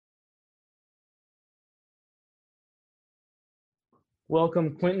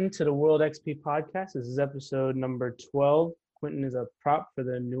Welcome, Quentin, to the World XP podcast. This is episode number 12. Quentin is a prop for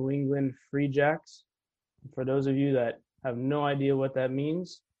the New England Free Jacks. For those of you that have no idea what that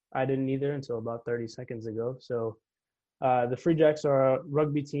means, I didn't either until about 30 seconds ago. The Free Jacks are a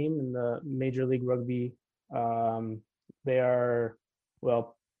rugby team in the Major League Rugby. They are,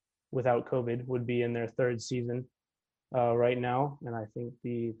 well, without COVID, would be in their third season right now. And I think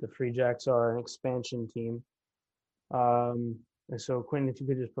the Free Jacks are an expansion team. And so, Quentin, if you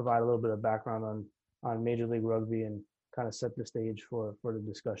could just provide a little bit of background on Major League Rugby and kind of set the stage for the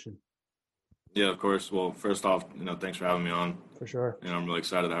discussion. Yeah, of course. Well, first off, thanks for having me on. For sure. And I'm really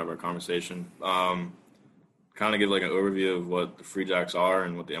excited to have our conversation. Kind of give like an overview of what the Free Jacks are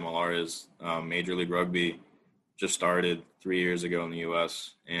and what the MLR is. Major League Rugby just started 3 years ago in the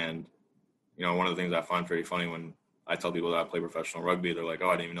U.S. And, one of the things I find pretty funny when I tell people that I play professional rugby, they're like, oh,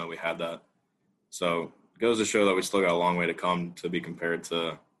 I didn't even know we had that. So it goes to show that we still got a long way to come to be compared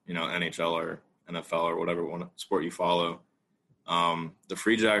to, NHL or NFL or whatever sport you follow. The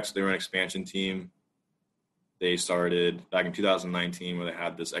Free Jacks, they were an expansion team. They started back in 2019 where they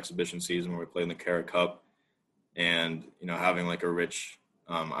had this exhibition season where we played in the Cara Cup. And, having like a rich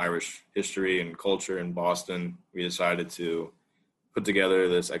Irish history and culture in Boston, we decided to put together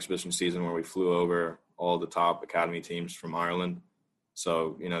this exhibition season where we flew over all the top academy teams from Ireland.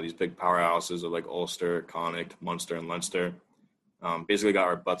 So, these big powerhouses of like Ulster, Connacht, Munster, and Leinster basically got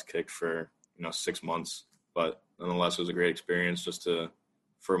our butts kicked for, 6 months. But nonetheless, it was a great experience just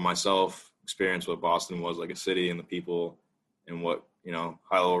for myself, experience what Boston was like a city and the people and what,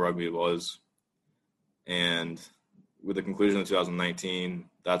 high-level rugby was. And with the conclusion of 2019,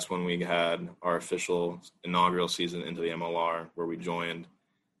 that's when we had our official inaugural season into the MLR where we joined.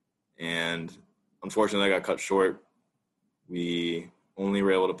 And unfortunately, that got cut short. We only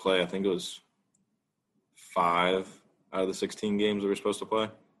were able to play, I think it was 5 out of the 16 games we were supposed to play.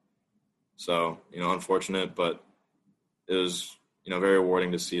 So, unfortunate, but it was, very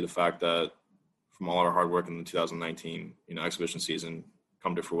rewarding to see the fact that from all our hard work in the 2019, exhibition season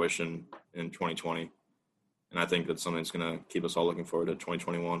come to fruition in 2020. And I think that's something that's going to keep us all looking forward to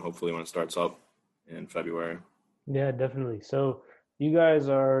 2021, hopefully when it starts up in February. Yeah, definitely. So you guys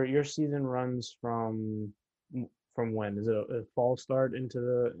your season runs from when? Is it a fall start into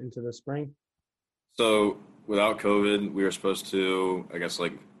the spring? So without COVID, we were supposed to, I guess,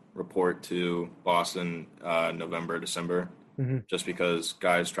 report to Boston November, December, just because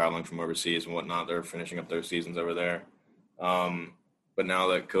guys traveling from overseas and whatnot, they're finishing up their seasons over there. But now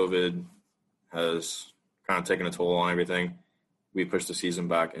that COVID has kind of taken a toll on everything, we pushed the season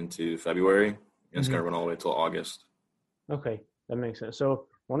back into February, and it's going to run all the way till August. Okay, that makes sense. So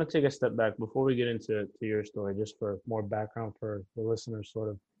I want to take a step back before we get into your story, just for more background for the listeners, sort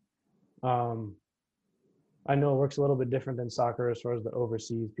of. I know it works a little bit different than soccer as far as the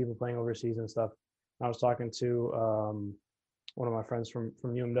overseas, people playing overseas and stuff. I was talking to one of my friends from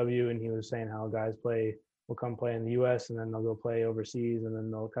UMW, and he was saying how guys will come play in the U.S. and then they'll go play overseas, and then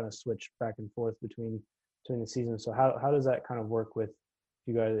they'll kind of switch back and forth between the seasons. So how does that kind of work with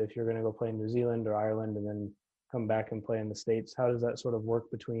you guys if you're going to go play in New Zealand or Ireland and then come back and play in the States? How does that sort of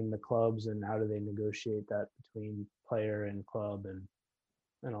work between the clubs, and how do they negotiate that between player and club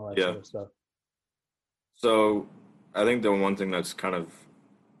and all that sort of stuff? So I think the one thing that's kind of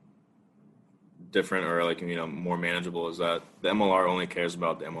different or more manageable is that the MLR only cares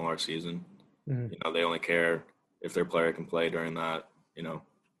about the MLR season. They only care if their player can play during that,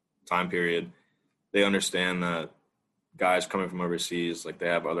 time period. They understand that guys coming from overseas, they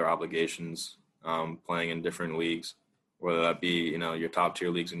have other obligations playing in different leagues, whether that be, your top tier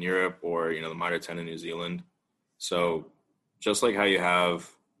leagues in Europe or, the Mitre 10 in New Zealand. So just like how you have,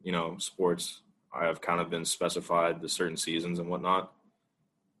 sports have kind of been specified the certain seasons and whatnot.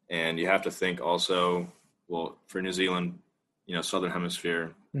 And you have to think also, well, for New Zealand, Southern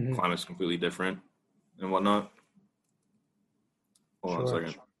Hemisphere, climate's completely different and whatnot. Hold on a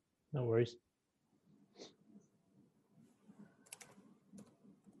second. No worries.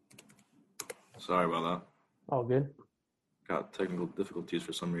 Sorry about that. All good. Got technical difficulties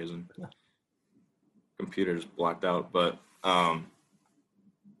for some reason. Computer just blacked out. But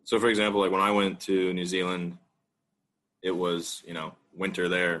so for example, when I went to New Zealand, it was, winter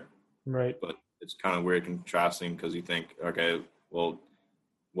there. Right. But it's kind of weird contrasting because you think, okay, well,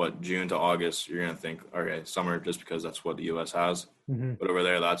 June to August, you're going to think, okay, summer just because that's what the U.S. has. But over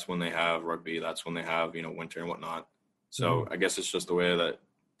there, that's when they have rugby. That's when they have, winter and whatnot. So I guess it's just the way that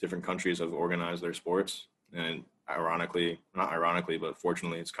different countries have organized their sports. And not ironically, but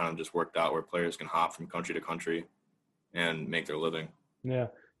fortunately, it's kind of just worked out where players can hop from country to country and make their living. Yeah.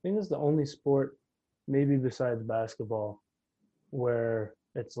 I think it's the only sport, maybe besides basketball, where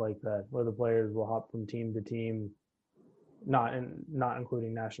it's like that, where the players will hop from team to team, not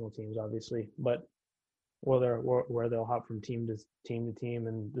including national teams, obviously, but where they'll hop from team to team,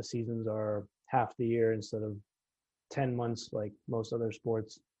 and the seasons are half the year instead of 10 months like most other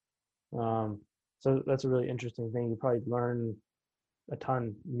sports. Um, so that's a really interesting thing. You probably learn a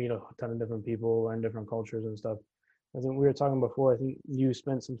ton, meet a ton of different people, learn different cultures and stuff. I think we were talking before. I think you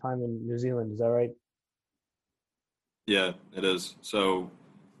spent some time in New Zealand. Is that right? Yeah, it is. So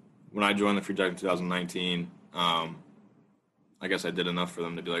when I joined the Free Jack in 2019, I guess I did enough for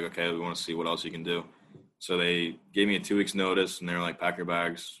them to be like, okay, we want to see what else you can do. So they gave me a 2 weeks notice, and they were like, pack your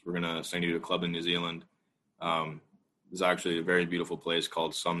bags. We're gonna send you to a club in New Zealand. It's actually a very beautiful place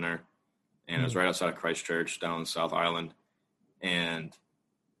called Sumner, and it was Mm. right outside of Christchurch down in South Island. And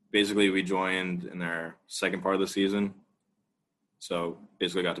basically, we joined in their second part of the season. So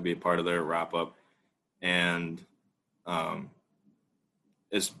basically, got to be a part of their wrap up, and um,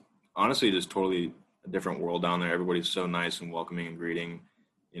 it's honestly just totally a different world down there. Everybody's so nice and welcoming and greeting.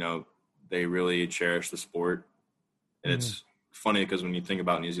 You know, they really cherish the sport. And Mm. it's funny because when you think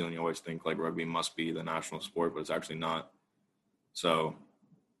about New Zealand, you always think like rugby must be the national sport, but it's actually not. So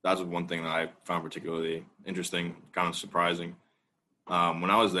that's one thing that I found particularly interesting, kind of surprising. When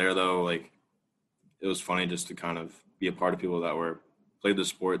I was there, though, like it was funny just to kind of be a part of people that were played the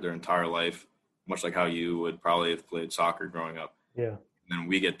sport their entire life, much like how you would probably have played soccer growing up. Yeah. And then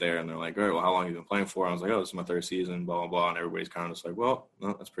we get there and they're like, all right, well, how long have you been playing for? I was like, oh, this is my third season, blah, blah, blah. And everybody's kind of just like, well,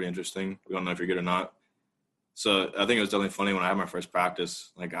 no, that's pretty interesting. We don't know if you're good or not. So I think it was definitely funny when I had my first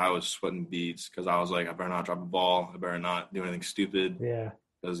practice. Like I was sweating beads because I was like, I better not drop a ball. I better not do anything stupid Yeah.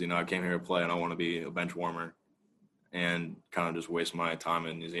 because, I came here to play and I want to be a bench warmer and kind of just waste my time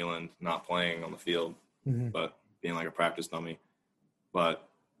in New Zealand not playing on the field, Hmm. but being like a practice dummy. But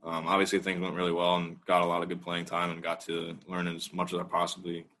obviously things went really well and got a lot of good playing time and got to learn as much as I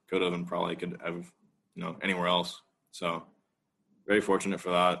possibly could have and probably could have, anywhere else. So very fortunate for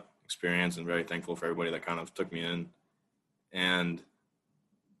that experience and very thankful for everybody that kind of took me in. And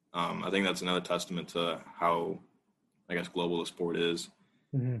I think that's another testament to how, I guess, global the sport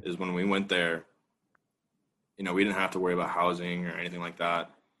Hmm. is when we went there, we didn't have to worry about housing or anything like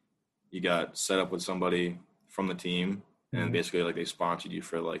that. You got set up with somebody from the team and Hmm. basically like they sponsored you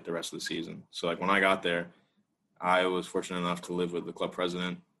for like the rest of the season. So like when I got there, I was fortunate enough to live with the club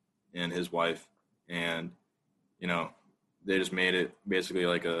president and his wife, and you know, they just made it basically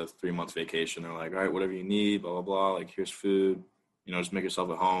like a 3 month vacation. They're like, all right, whatever you need, blah blah blah. Like here's food, just make yourself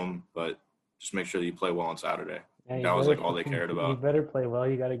at home, but just make sure that you play well on Saturday. Yeah, Like you that was better like all they cared you about. better play well.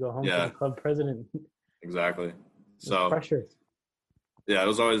 You got to go home to the Yeah, club president. exactly. It's So pressure. yeah, it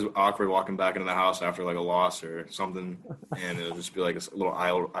was always awkward walking back into the house after like a loss or something, and it would just be like a little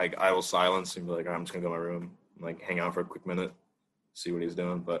idle silence, and be like, I'm just gonna go to my room, and, like hang out for a quick minute, see what he's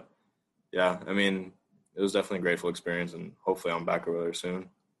doing. But yeah, I mean, it was definitely a grateful experience, and hopefully I'm back over there soon.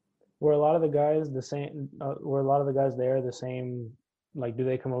 Were a lot of the guys the same? Were a lot of the guys there the same? Like, do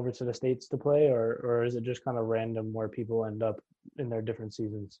they come over to the States to play, or is it just kind of random where people end up in their different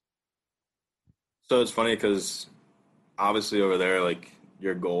seasons? So it's funny because obviously over there, like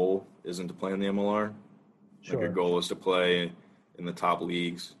your goal isn't to play in the MLR. Like your Sure. goal is to play in the top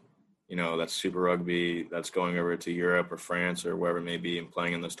leagues. That's Super Rugby. That's going over to Europe or France or wherever it may be and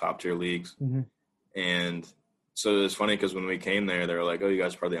playing in those top tier leagues. Hmm. And so it's funny because when we came there, they were like, "Oh, you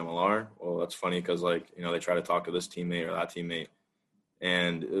guys are part of the MLR." Well, that's funny because like they try to talk to this teammate or that teammate,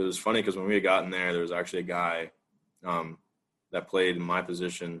 and it was funny because when we had gotten there was actually a guy um, that played in my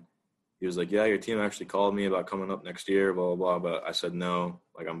position. He was like, "Yeah, your team actually called me about coming up next year, blah blah blah." But I said no.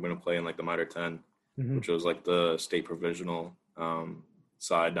 Like I'm going to play in like the Mitre 10, Hmm. which was like the state provisional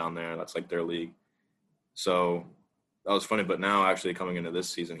side down there. That's like their league. So that was funny. But now actually coming into this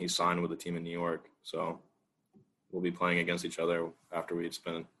season, he signed with a team in New York. So we'll be playing against each other after we'd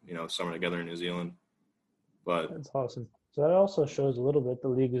spent summer together in New Zealand. But That's awesome. So that also shows a little bit the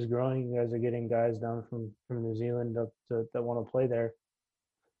league is growing. You guys are getting guys down from New Zealand up to that want to play there,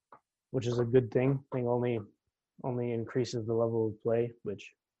 which is a good thing. I think only increases the level of play,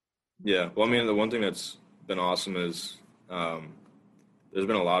 which yeah, well, I mean, the one thing that's been awesome is um, there's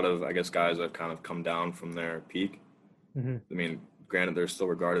been a lot of, I guess, guys that have kind of come down from their peak. hmm. I mean, granted, they're still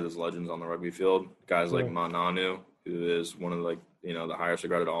regarded as legends on the rugby field. Guys like Sure. Mananu, who is one of like the highest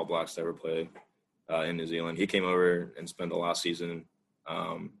regarded All Blacks to ever play in New Zealand. He came over and spent the last season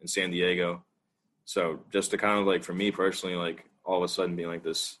in San Diego. So just to kind of like for me personally, like all of a sudden being like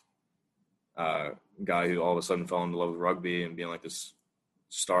this uh, guy who all of a sudden fell in love with rugby and being like this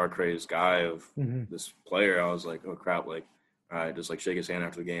star crazed guy of Hmm. this player, I was like, oh crap, like all right, just like shake his hand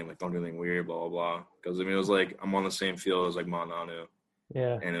after the game, like don't do anything weird, blah blah blah. Because I mean, it was like I'm on the same field as like Mananu,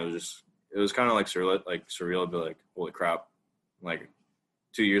 Yeah. and it was kind of like surreal to be like, holy crap, like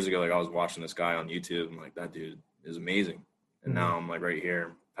 2 years ago, like I was watching this guy on YouTube, and like that dude is amazing, and Mhm. now I'm like right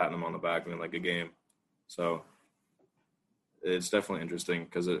here patting him on the back and like a game. So it's definitely interesting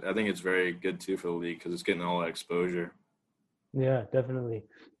because I think it's very good too for the league because it's getting all that exposure. Yeah, definitely.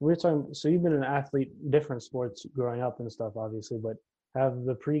 We're talking, so you've been an athlete, different sports growing up and stuff, obviously, but have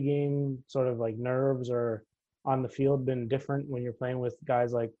the pregame sort of like nerves or on the field been different when you're playing with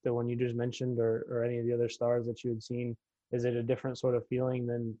guys like the one you just mentioned or any of the other stars that you had seen? Is it a different sort of feeling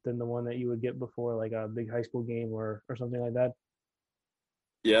than the one that you would get before like a big high school game or something like that?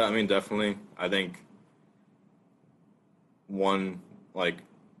 Yeah, I mean, definitely. I think one like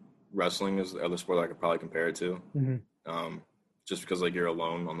wrestling is the other sport that I could probably compare it to. Hmm. Um, just because like you're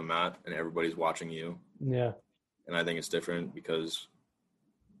alone on the mat and everybody's watching you, Yeah. and I think it's different because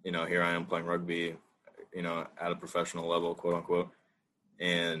here I am playing rugby, at a professional level, quote unquote,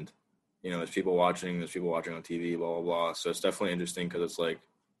 and there's people watching on TV, blah blah blah. So it's definitely interesting because it's like,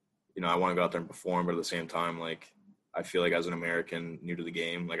 I want to go out there and perform, but at the same time, like I feel like as an American new to the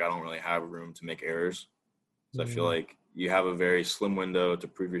game, like I don't really have room to make errors. So I feel Mm. like you have a very slim window to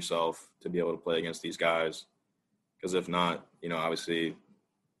prove yourself to be able to play against these guys. Because if not, obviously,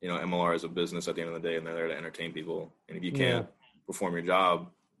 MLR is a business at the end of the day, and they're there to entertain people. And if you Yeah. can't perform your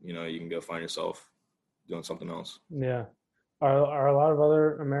job, you can go find yourself doing something else. Yeah. Are a lot of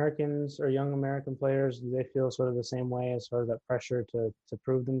other Americans or young American players, do they feel sort of the same way as sort of that pressure to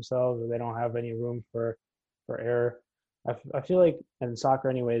prove themselves, or they don't have any room for error? I feel like in soccer,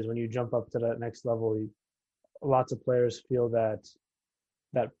 anyways, when you jump up to that next level, lots of players feel that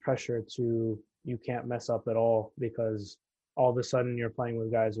pressure to you can't mess up at all because all of a sudden you're playing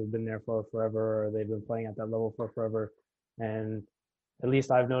with guys who've been there for forever or they've been playing at that level for forever, and at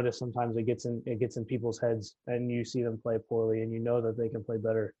least I've noticed sometimes it gets in people's heads and you see them play poorly and you know that they can play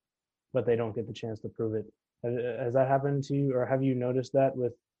better, but they don't get the chance to prove it. Has that happened to you, or have you noticed that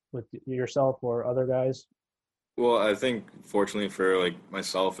with yourself or other guys? Well, I think fortunately for like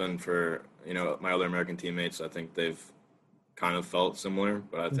myself and for my other American teammates, I think they've kind of felt similar.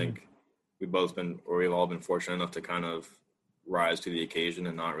 But I Hmm. think we've all been fortunate enough to kind of rise to the occasion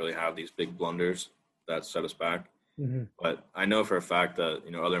and not really have these big blunders that set us back. Hmm. But I know for a fact that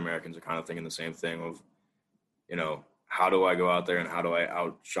other Americans are kind of thinking the same thing of how do I go out there and how do I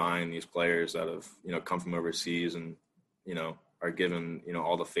outshine these players that have come from overseas and are given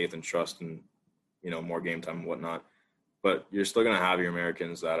all the faith and trust and more game time and whatnot. But you're still going to have your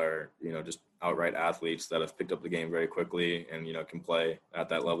Americans that are just outright athletes that have picked up the game very quickly and can play at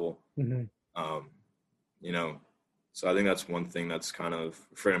that level. Hmm. Um, you know, so I think that's one thing that's kind of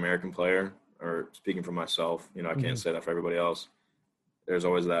for an American player, or speaking for myself, I can't Hmm. say that for everybody else. There's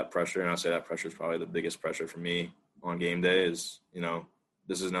always that pressure, and I say that pressure is probably the biggest pressure for me on game day. Is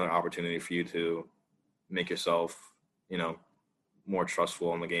this is another opportunity for you to make yourself, you know, more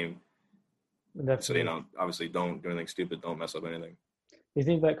trustful in the game. So Definitely. obviously, don't do anything stupid. Don't mess up anything. Do you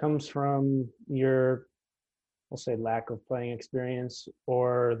think that comes from your, we'll say, lack of playing experience,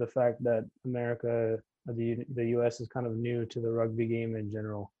 or the fact that America, the U.S. is kind of new to the rugby game in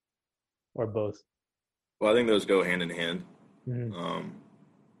general, or both? Well, I think those go hand in hand. Hmm. Um,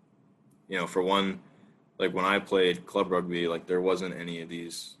 for one, like when I played club rugby, like there wasn't any of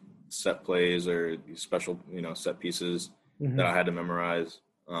these set plays or these special, set pieces that Hmm. I had to memorize.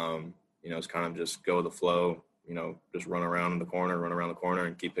 It's kind of just go with the flow, just run around the corner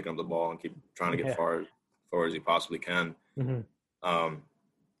and keep picking up the ball and keep trying to get Yeah. far as you possibly can. Hmm. Um,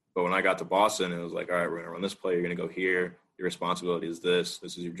 but when I got to Boston, it was like, all right, we're going to run this play. You're going to go here. Your responsibility is this.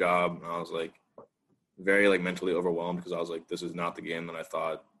 This is your job. And I was like very like mentally overwhelmed because I was like, this is not the game that I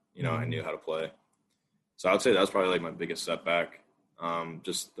thought, I Hmm. knew how to play. So I would say that's probably like my biggest setback.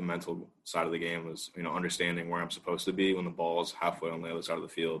 Just the mental side of the game was, understanding where I'm supposed to be when the ball is halfway on the other side of the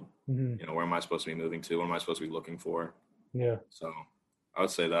field. Hmm. Where am I supposed to be moving to? What am I supposed to be looking for? Yeah. So I would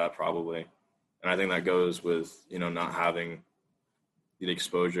say that probably. And I think that goes with, not having the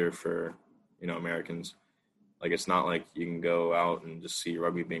exposure for, Americans. Like it's not like you can go out and just see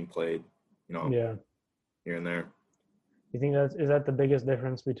rugby being played, you know, Yeah. here and there. You think that the biggest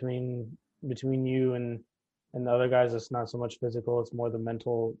difference between you and the other guys? It's not so much physical; it's more the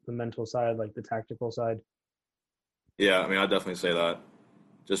mental side, like the tactical side. Yeah, I mean, I'd definitely say that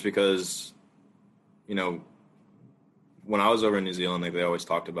just because, you know, when I was over in New Zealand, like they always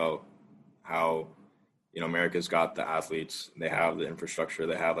talked about how, America's got the athletes, they have the infrastructure,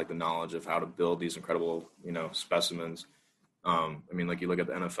 they have like the knowledge of how to build these incredible, specimens. I mean, like you look at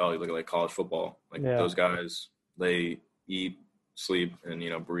the NFL, you look at like college football, like Yeah. those guys, they eat, sleep,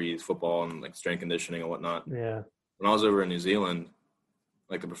 and, breathe football and like strength conditioning and whatnot. Yeah. When I was over in New Zealand,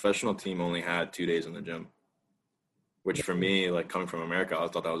 like the professional team only had 2 days in the gym, which for me, like coming from America, I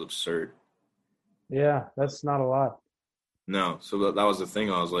thought that was absurd. Yeah, that's not a lot. No. So that was the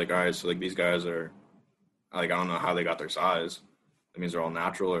thing. I was like, all right, so like these guys are like, I don't know how they got their size. That means they're all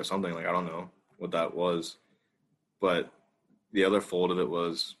natural or something. Like, I don't know what that was. But the other fold of it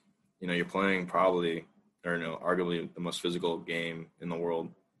was, you're playing probably, or arguably the most physical game in the world.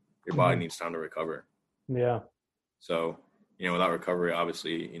 Your body needs time to recover. Yeah. So, without recovery,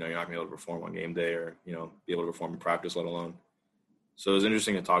 obviously, you're not gonna be able to perform on game day or, be able to perform in practice, let alone. So it was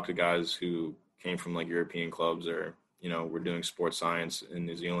interesting to talk to guys who came from like European clubs or, were doing sports science in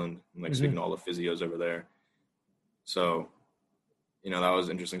New Zealand and like speaking to all the physios over there. So, that was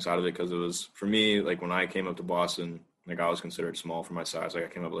an interesting side of it because it was, for me, like when I came up to Boston, like I was considered small for my size. Like I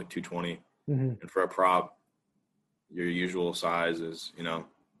came up at like 220. And for a prop, your usual size is,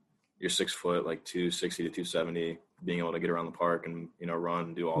 you're 6 foot, like 260 to 270, being able to get around the park and, run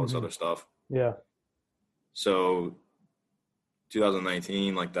and do all this other stuff. Yeah. So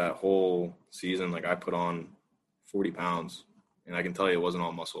 2019, like that whole season, like I put on 40 pounds and I can tell you it wasn't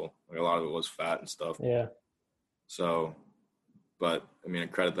all muscle. Like a lot of it was fat and stuff. Yeah. So, but I mean, I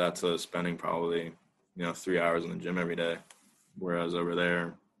credit that to spending probably, 3 hours in the gym every day. Whereas over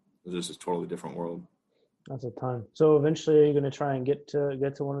there, it was just a totally different world. That's a ton. So eventually are you going to try and get to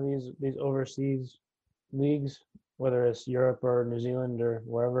one of these overseas leagues, whether it's Europe or New Zealand or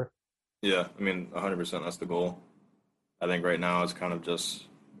wherever? Yeah. I mean, 100% that's the goal. I think right now it's kind of just,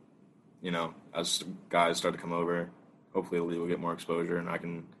 as guys start to come over, hopefully the league will get more exposure and I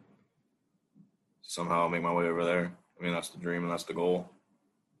can somehow make my way over there. I mean, that's the dream and that's the goal.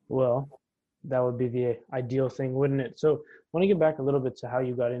 Well, that would be the ideal thing, wouldn't it? So I want to get back a little bit to how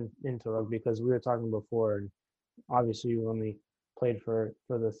you got into rugby, because we were talking before, and obviously you only played for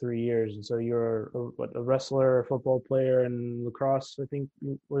the 3 years, and so you're a wrestler, a football player, and lacrosse, I think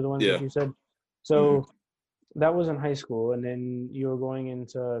were the ones that you said. So that was in high school, and then you were going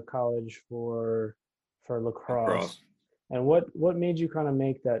into college for lacrosse. And what made you kind of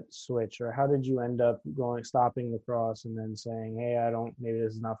make that switch, or how did you end up stopping lacrosse and then saying, hey, maybe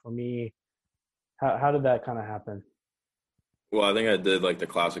this is not for me? How did that kind of happen? Well, I think I did like the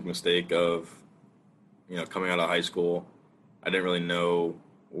classic mistake of, coming out of high school, I didn't really know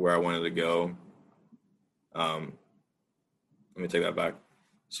where I wanted to go. Let me take that back.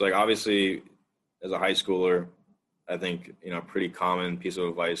 So like obviously as a high schooler, I think, a pretty common piece of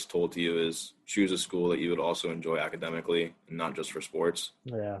advice told to you is choose a school that you would also enjoy academically and not just for sports.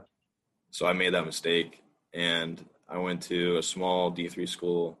 Yeah. So I made that mistake and I went to a small D3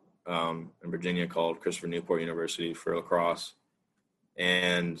 school in Virginia called Christopher Newport University for lacrosse.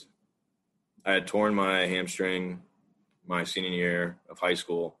 And I had torn my hamstring my senior year of high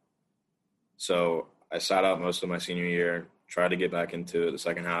school. So I sat out most of my senior year, tried to get back into the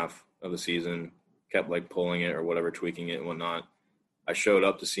second half of the season, kept like pulling it or whatever, tweaking it and whatnot. I showed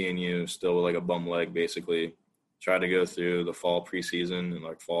up to CNU still with like a bum leg, basically. Tried to go through the fall preseason and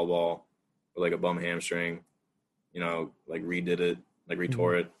like fall ball with like a bum hamstring, like redid it, like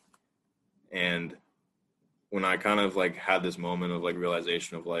retore it. And when I kind of like had this moment of like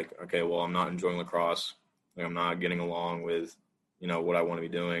realization of like, okay, well, I'm not enjoying lacrosse. Like I'm not getting along with, what I want to be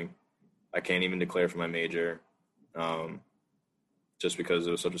doing. I can't even declare for my major. Just because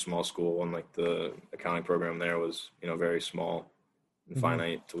it was such a small school and like the accounting program there was, very small and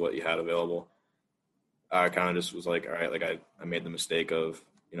finite to what you had available. I kind of just was like, all right, like I made the mistake of,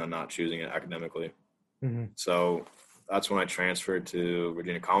 not choosing it academically. So that's when I transferred to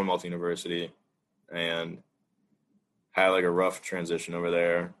Virginia Commonwealth University and had like a rough transition over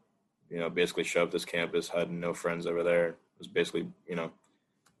there. Basically showed up this campus, had no friends over there. Was basically,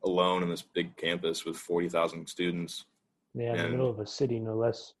 alone in this big campus with 40,000 students. Yeah, in the middle of a city, no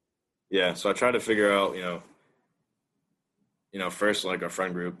less. Yeah, so I tried to figure out, first like a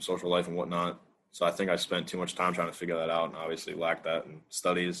friend group, social life and whatnot. So I think I spent too much time trying to figure that out and obviously lacked that in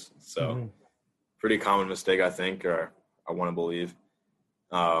studies. So pretty common mistake, I think, or I want to believe.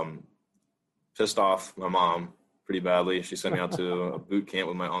 Pissed off my mom pretty badly. She sent me out to a boot camp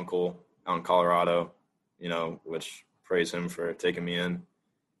with my uncle out in Colorado, which praise him for taking me in,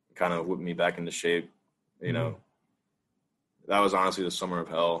 kind of whipped me back into shape, That was honestly the summer of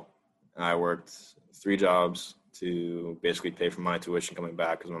hell. And I worked 3 jobs to basically pay for my tuition coming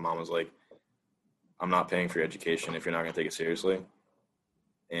back because my mom was like, I'm not paying for your education if you're not going to take it seriously.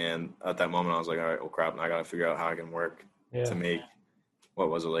 And at that moment, I was like, all right, well, crap, now I got to figure out how I can work to make, what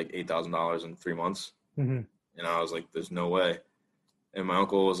was it, like $8,000 in 3 months? And I was like, there's no way. And my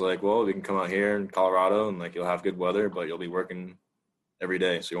uncle was like, well, we can come out here in Colorado and like you'll have good weather, but you'll be working every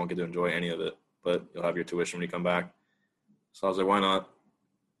day, so you won't get to enjoy any of it. But you'll have your tuition when you come back. So I was like, why not?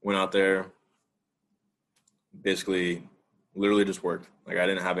 Went out there, basically, literally just worked. Like I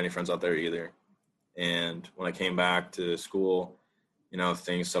didn't have any friends out there either. And when I came back to school,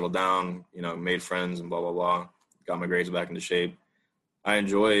 things settled down. Made friends and blah blah blah. Got my grades back into shape. I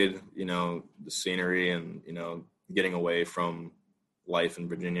enjoyed, the scenery and getting away from life in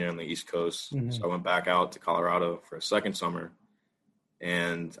Virginia on the East Coast. Mm-hmm. So I went back out to Colorado for a second summer,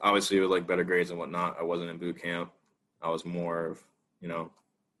 and obviously with like better grades and whatnot, I wasn't in boot camp. I was more of,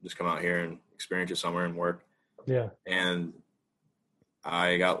 just come out here and experience your summer and work. Yeah. And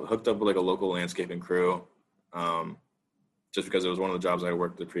I got hooked up with like a local landscaping crew, just because it was one of the jobs I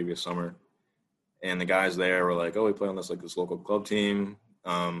worked the previous summer. And the guys there were like, "Oh, we play on this local club team.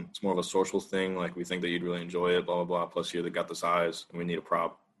 It's more of a social thing. Like we think that you'd really enjoy it. Blah blah blah. Plus, you got the size, and we need a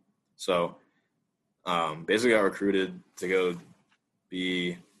prop." So, basically, I recruited to go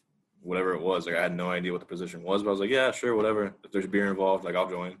be whatever it was. Like I had no idea what the position was, but I was like, "Yeah, sure, whatever. If there's beer involved, like I'll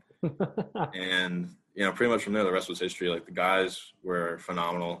join." And pretty much from there, the rest was history. Like the guys were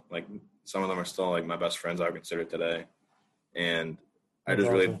phenomenal. Like some of them are still like my best friends I would consider today, and I That's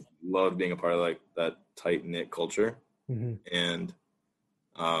just really awesome. loved being a part of like that tight knit culture. Mm-hmm. And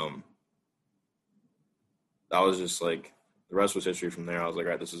that was just like the rest was history from there. I was like,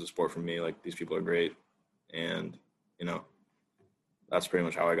 all right, this is a sport for me. Like these people are great, and that's pretty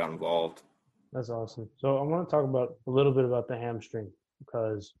much how I got involved. That's awesome. So I want to talk about a little bit about the hamstring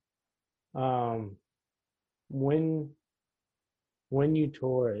because um, when you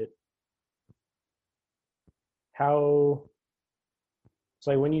tore it, how it's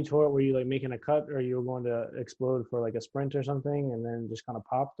like when you tore it, were you like making a cut or you were going to explode for like a sprint or something and then just kind of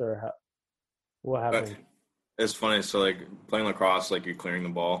popped or what But happened? it's funny. So like playing lacrosse, like you're clearing the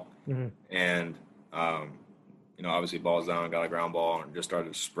ball, Mm-hmm. and obviously balls down, got a ground ball, and just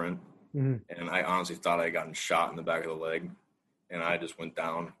started to sprint. Mm-hmm. And I honestly thought I had gotten shot in the back of the leg, and I just went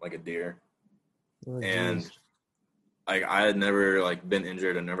down like a deer. Oh, And geez. I had never like been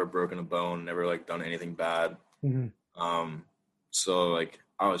injured and never broken a bone, never like done anything bad. Mm-hmm. So like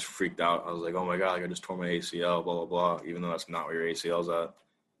I was freaked out. I was like, oh my God, like I just tore my ACL, blah, blah, blah, even though that's not where your ACL's at.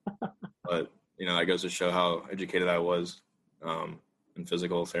 But, it goes to show how educated I was in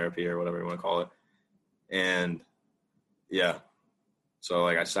physical therapy or whatever you want to call it. And yeah, so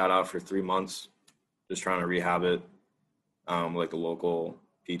like I sat out for 3 months just trying to rehab it with like the local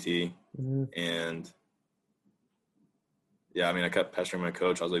PT. Mm-hmm. And yeah, I mean, I kept pestering my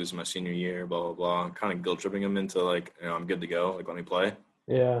coach. I was like, this is my senior year, blah, blah, blah. Kind of guilt tripping him into like, I'm good to go. Like, let me play.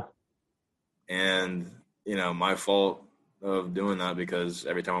 Yeah. And, my fault of doing that because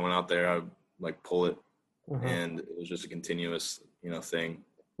every time I went out there, I would like pull it. Uh-huh. And it was just a continuous, thing.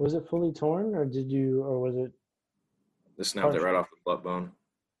 Was it fully torn or was it Just snapped it partial? right off the butt bone.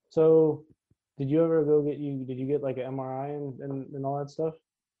 So did you ever did you get like an MRI and all that stuff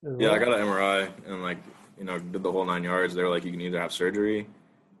as Yeah, I well? got an MRI and like, did the whole 9 yards. They were like, you can either have surgery,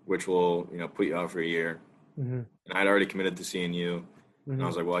 which will, put you out for a year. Mm-hmm. And I'd already committed to CNU. And I Mm-hmm.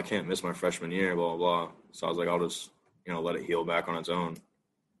 was like, well, I can't miss my freshman year, blah, blah, blah. So I was like, I'll just, let it heal back on its own.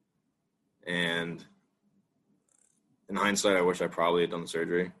 And in hindsight, I wish I probably had done the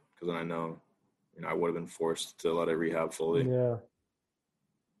surgery because then I know, I would have been forced to let it rehab fully. Yeah.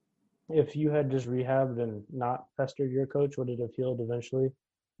 If you had just rehabbed and not pestered your coach, would it have healed eventually?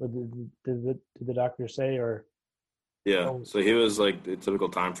 What did the doctor say or Yeah. oh So he was like the typical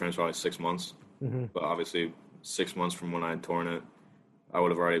time frame is probably 6 months. mm-hmm. But obviously, 6 months from when I had torn it, I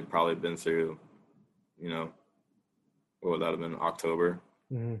would have already probably been through, you know, what would that have been, October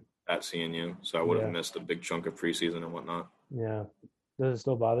Mm-hmm. at CNU. So I would have Yeah. missed a big chunk of preseason and whatnot. Yeah. Does it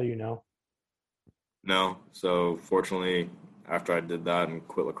still bother you now? No. So fortunately, after I did that and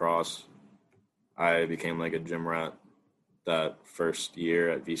quit lacrosse, I became like a gym rat that first year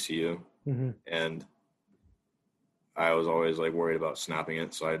at VCU. Mm-hmm. And I was always like worried about snapping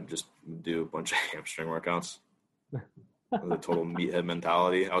it. So I'd just do a bunch of hamstring workouts with a total meathead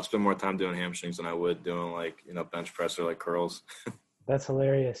mentality. I would spend more time doing hamstrings than I would doing like, bench press or like curls. That's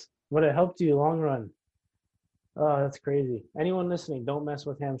hilarious. But it helped you long run. Oh, that's crazy. Anyone listening, don't mess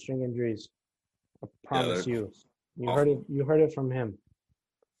with hamstring injuries. I Yeah, promise they're you. awful. You heard it from him.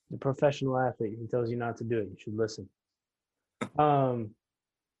 The professional athlete. He tells you not to do it. You should listen. Um,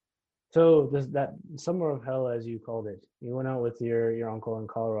 so this that summer of hell, as you called it, you went out with your uncle in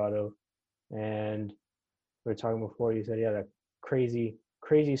Colorado, and we were talking before. You said he had a crazy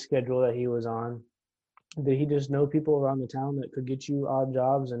schedule that he was on. Did he just know people around the town that could get you odd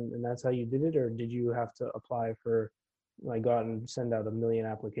jobs, and that's how you did it, or did you have to apply for like go out and send out a million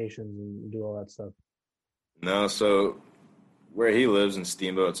applications and do all that stuff? No, so where he lives in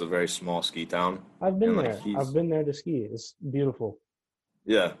Steamboat, it's a very small ski town, I've been and like there. I've he's been there to ski. It's beautiful.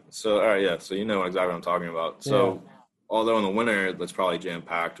 yeah. So all right, yeah. So you know exactly what I'm talking about. Yeah. So although in the winter that's probably jam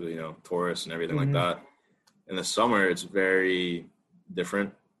packed with tourists and everything like Hmm. that, in the summer it's very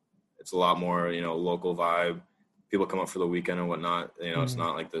different. It's a lot more local vibe. People come up for the weekend and whatnot. It's Hmm.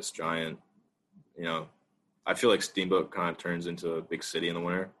 not like this giant. You know, I feel like Steamboat kind of turns into a big city in the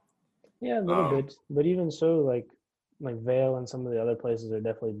winter. Yeah, a little Um, bit, but even so, like Vale and some of the other places are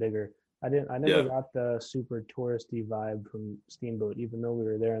definitely bigger. I never yeah, got the super touristy vibe from Steamboat, even though we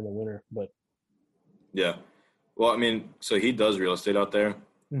were there in the winter. But yeah. Well, I mean, so he does real estate out there,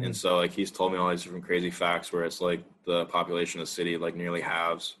 and hmm. so like he's told me all these different crazy facts where it's like the population of the city like nearly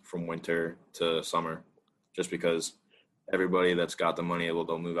halves from winter to summer, just because everybody that's got the money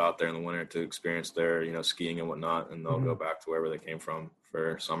they'll move out there in the winter to experience their skiing and whatnot, and they'll Hmm. go back to wherever they came from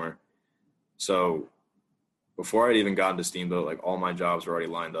for summer. So before I'd even gotten to Steamboat, like all my jobs were already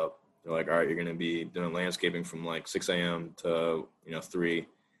lined up. They're like, all right, you're going to be doing landscaping from like 6 a.m. to 3,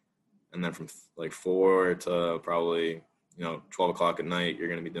 and then from like 4 to probably 12 o'clock at night you're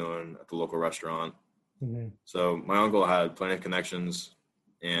going to be doing at the local restaurant. Hmm. So my uncle had plenty of connections,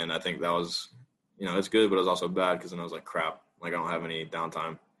 and I think that was it's good, but it was also bad because then I was like, crap, like I don't have any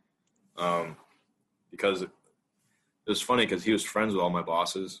downtime. um because it was funny because he was friends with all my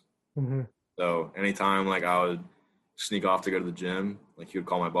bosses, Hmm. so anytime like I would sneak off to go to the gym, like he would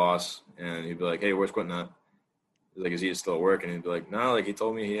call my boss and he'd be like, hey, where's Quentin at? He's like, is he still at work? And he'd be like, no, like he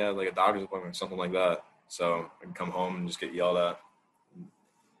told me he had like a doctor's appointment or something like that. So I'd come home and just get yelled at.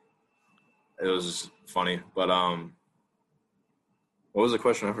 It was funny. But what was the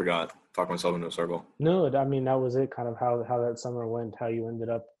question? I forgot. Talk myself into a circle. No, I mean that was it. Kind of how that summer went. How you ended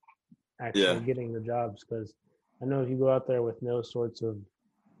up actually Yeah, getting the jobs. Because I know if you go out there with no sorts of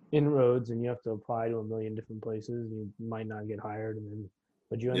inroads and you have to apply to a million different places, you might not get hired. And then,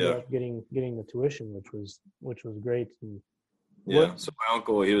 but you ended yeah, up getting the tuition, which was great. And yeah. what? So my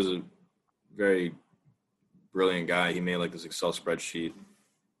uncle, he was a very brilliant guy. He made like this Excel spreadsheet.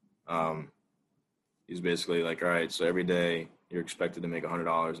 Um, he's basically like, all right, so every day you're expected to make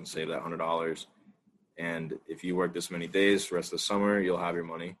 $100 and save that $100. And if you work this many days for the rest of the summer, you'll have your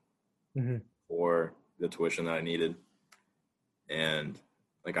money Hmm. for the tuition that I needed. And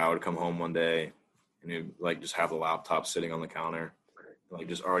like I would come home one day and he'd like just have the laptop sitting on the counter, like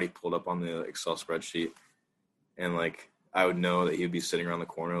just already pulled up on the Excel spreadsheet. And like I would know that he would be sitting around the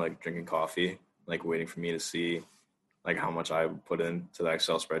corner, like drinking coffee, like waiting for me to see like how much I put into that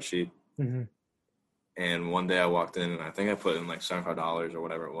Excel spreadsheet. Hmm. And one day I walked in and I think I put in like $75 or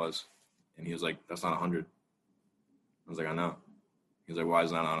whatever it was. And he was like, that's not 100. I was like, I know. He was like, why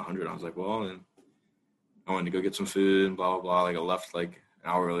is that not 100? I was like, well, and I wanted to go get some food and blah, blah, blah. Like I left like an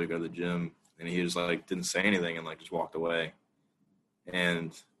hour early to go to the gym. And he just like didn't say anything and like just walked away.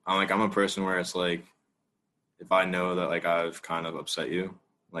 And I'm a person where it's like, if I know that like I've kind of upset you,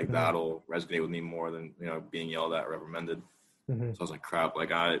 like Hmm. that'll resonate with me more than being yelled at, reprimanded. Hmm. So I was like, crap.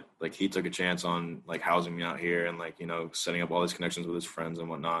 Like he took a chance on like housing me out here and like setting up all these connections with his friends and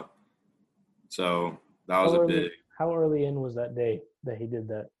whatnot. So that was How a early? big. How early in was that day that he did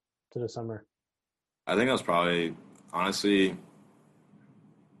that to the summer? I think that was probably honestly.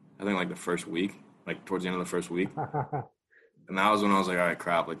 I think like the first week, like towards the end of the first week, and that was when I was like, all right,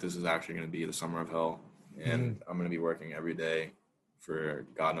 crap. Like this is actually going to be the summer of hell, Hmm. and I'm going to be working every day for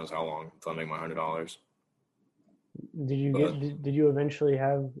God knows how long until I make my $100. But Did you eventually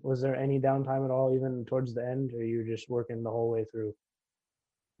have, was there any downtime at all, even towards the end, or you were just working the whole way through?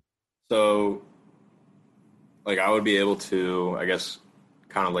 so like I would be able to, I guess,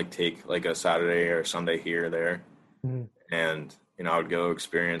 kind of like take like a Saturday or Sunday here or there, Hmm. and I would go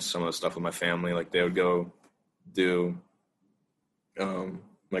experience some of the stuff with my family. Like they would go do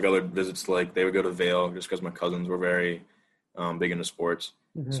like other visits. Like they would go to Vale just because my cousins were very big into sports,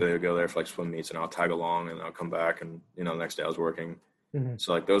 Hmm. so they would go there for like swim meets, and I'll tag along, and I'll come back, and the next day I was working. Hmm.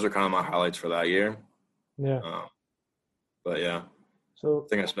 So like those are kind of my highlights for that year. Yeah. Um, but yeah, I So,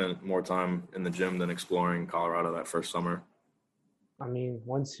 think I spent more time in the gym than exploring Colorado that first summer. I mean,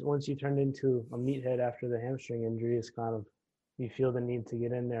 once you turned into a meathead after the hamstring injury, it's kind of you feel the need to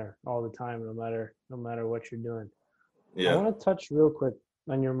get in there all the time, no matter what you're doing. I Yeah. want to touch real quick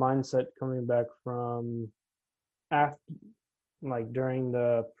on your mindset coming back from after, like during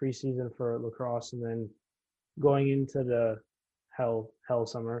the preseason for lacrosse, and then going into the hell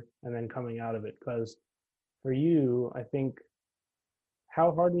summer, and then coming out of it. Because for you, I think,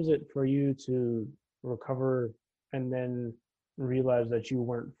 how hard was it for you to recover and then realize that you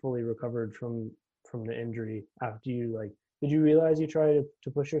weren't fully recovered from the injury after you like, did you realize you tried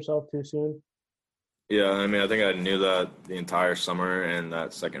to push yourself too soon? Yeah, I mean, I think I knew that the entire summer and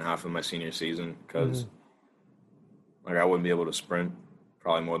that second half of my senior season because Hmm. like I wouldn't be able to sprint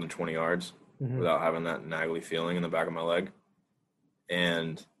probably more than 20 yards Hmm. without having that naggly feeling in the back of my leg.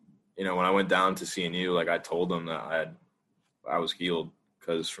 And when I went down to CNU, like I told them that I was healed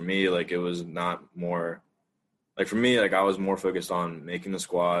because for me, like it was not more like for me, like I was more focused on making the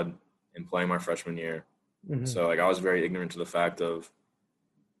squad and playing my freshman year. Hmm. So like I was very ignorant to the fact of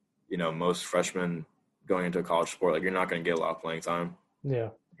most freshmen going into a college sport, like you're not going to get a lot of playing time, Yeah.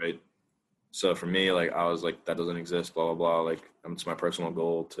 right? So for me, like I was like that doesn't exist, blah blah blah. Like it's my personal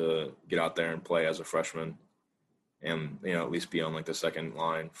goal to get out there and play as a freshman, and at least be on like the second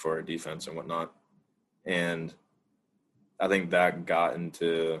line for defense and whatnot. And I think that got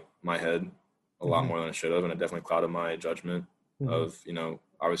into my head a lot Hmm. more than it should have, and it definitely clouded my judgment Hmm. of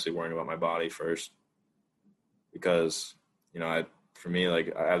obviously worrying about my body first because I for me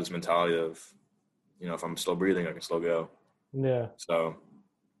like I have this mentality of if I'm still breathing I can still go. Yeah. So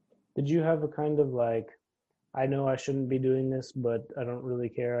Did you have a kind of like, I know I shouldn't be doing this, but I don't really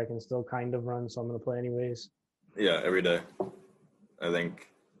care. I can still kind of run, so I'm going to play anyways. yeah, every day I think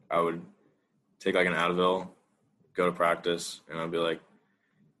I would take like an Advil, go to practice, and I'd be like,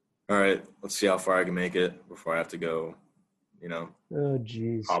 all right, let's see how far I can make it before I have to go, you know, Oh,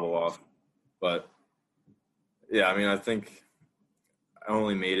 geez. hobble off. But yeah, I mean, I think I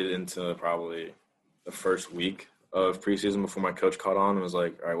only made it into probably the first week of preseason before my coach caught on and was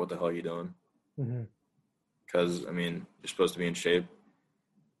like, all right, what the hell are you doing? Hmm. Because, I mean, you're supposed to be in shape.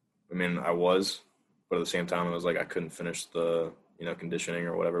 I mean, I was, but at the same time, it was like I couldn't finish the, conditioning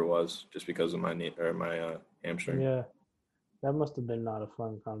or whatever it was just because of my knee or my hamstring. Yeah. That must have been not a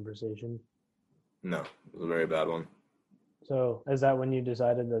fun conversation. No, it was a very bad one. So, is that when you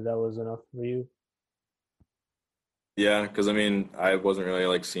decided that that was enough for you? Yeah, because I mean, I wasn't really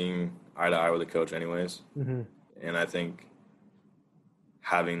like seeing eye to eye with the coach, anyways. Hmm. And I think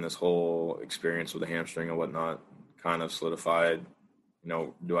having this whole experience with the hamstring and whatnot kind of solidified,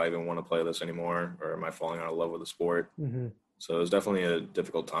 do I even want to play this anymore or am I falling out of love with the sport? Hmm. So it was definitely a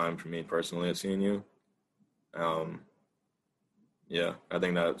difficult time for me personally at CNU. Um, yeah, I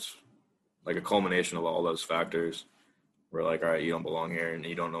think that's like a culmination of all those factors. We're like, all right, you don't belong here and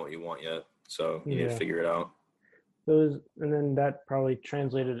you don't know what you want yet. So you need to Yeah. figure it out. Those, and then that probably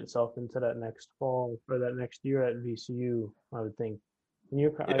translated itself into that next fall or that next year at VCU, I would think. And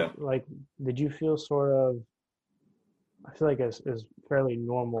Yeah. like, did you feel sort of, I feel like it's fairly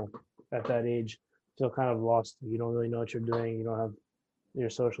normal at that age, feel kind of lost. You don't really know what you're doing. You don't have your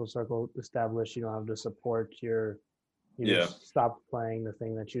social circle established. You don't have the support. You Yeah. just stopped playing the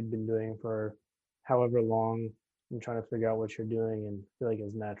thing that you'd been doing for however long and trying to figure out what you're doing and feel like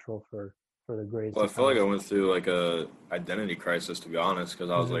it's natural for the grades Well, to I feel kind like of. I went through like a identity crisis to be honest, because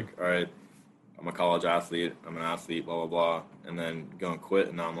I was Hmm. like, all right, I'm a college athlete, I'm an athlete, blah blah blah, and then go and quit,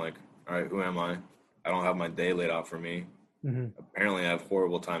 and now I'm like, all right, who am I? I don't have my day laid out for me. Hmm. Apparently, I have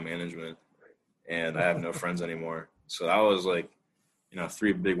horrible time management, and I have no friends anymore. So that was like,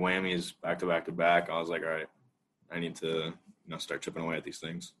 three big whammies back to back to back. I was like, all right, I need to, start chipping away at these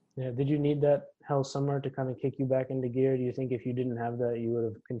things. Yeah. Did you need that hell summer to kind of kick you back into gear? Do you think if you didn't have that, you would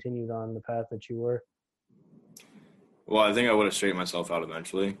have continued on the path that you were? Well, I think I would have straightened myself out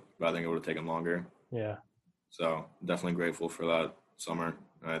eventually, but I think it would have taken longer. Yeah. So definitely grateful for that summer.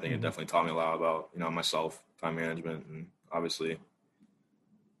 And I think it Hmm. definitely taught me a lot about, myself, time management, and obviously,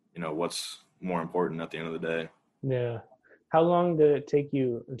 what's more important at the end of the day. Yeah. How long did it take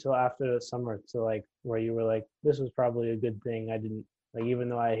you until after the summer to like where you were like, this was probably a good thing. I didn't like, even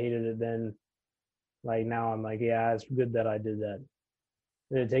though I hated it then, like now I'm like, yeah, it's good that I did that.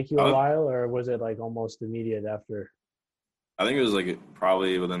 Did it take you a I, while or was it like almost immediate after? I think it was like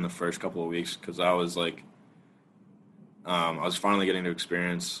probably within the first couple of weeks because I was like, I was finally getting to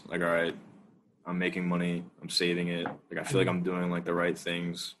experience like, all right, I'm making money, I'm saving it. Like I feel like Hmm. I'm doing like the right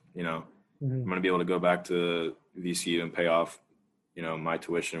things. Hmm. I'm gonna be able to go back to VCU and pay off, my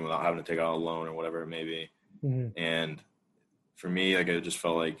tuition without having to take out a loan or whatever it may be. Hmm. And for me, like it just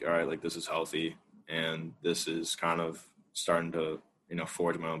felt like, all right, like this is healthy, and this is kind of starting to,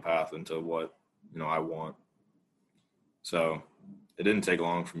 forge my own path into what I want. So it didn't take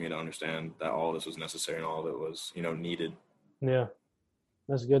long for me to understand that all this was necessary and all of it was, needed. Yeah,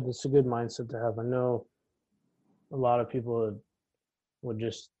 that's good. That's a good mindset to have. I know a lot of people would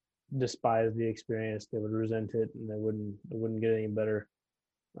just despise the experience. They would resent it and it wouldn't get any better.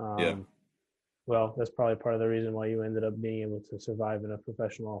 Yeah, Um, well, that's probably part of the reason why you ended up being able to survive in a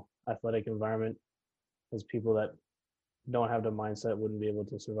professional athletic environment as people that don't have the mindset wouldn't be able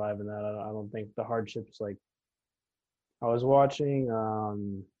to survive in that. I don't think the hardships like I was watching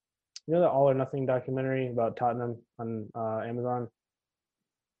the All or Nothing documentary about Tottenham on Amazon.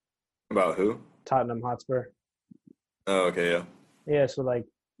 About who? Tottenham Hotspur. Oh, okay, yeah. Yeah, so like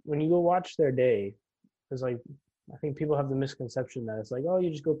when you go watch their day, because like I think people have the misconception that it's like, oh,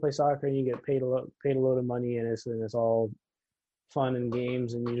 you just go play soccer and you get paid a load of money and it's all fun and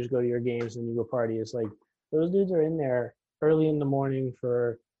games and you just go to your games and you go party. It's like those dudes are in there early in the morning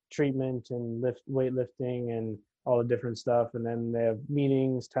for treatment and weightlifting and all the different stuff, and then they have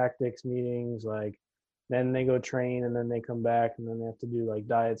meetings, tactics meetings, like then they go train and then they come back and then they have to do like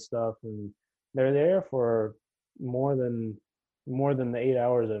diet stuff, and they're there for more than more than the 8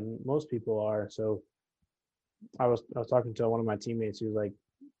 hours that most people are. So I was talking to one of my teammates who was like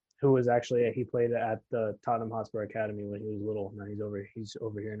who was actually he played at the Tottenham Hotspur Academy when he was little. Now he's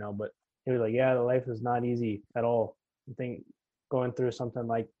over here now, but he was like, yeah, the life is not easy at all. I think going through something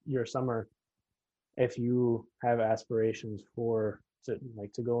like your summer, if you have aspirations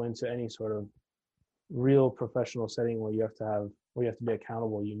to go into any sort of real professional setting where you have to be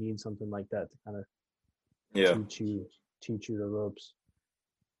accountable, you need something like that to kind of Yeah. teach you the ropes.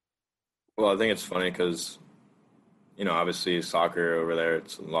 Well, I think it's funny because, obviously soccer over there,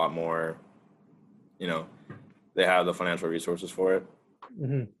 it's a lot more, you know, they have the financial resources for it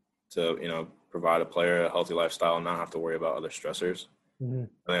Hmm. to, provide a player a healthy lifestyle and not have to worry about other stressors. Hmm.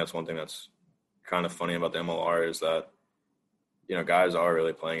 I think that's one thing that's kind of funny about the MLR is that, guys are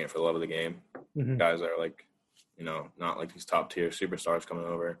really playing it for the love of the game. Hmm. Guys are like, not like these top tier superstars coming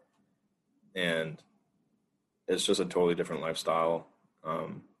over. And it's just a totally different lifestyle.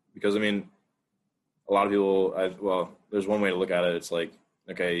 Because, I mean, a lot of people, there's one way to look at it. It's like,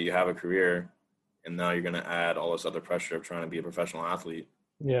 okay, you have a career and now you're going to add all this other pressure of trying to be a professional athlete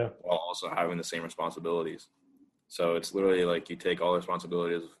Yeah. while also having the same responsibilities. So it's literally like you take all the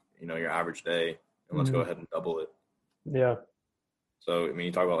responsibilities, your average day, and let's go Hmm. ahead and double it. Yeah. So, I mean,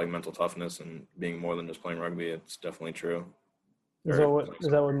 you talk about like mental toughness and being more than just playing rugby. It's definitely true. Is that Or what playing is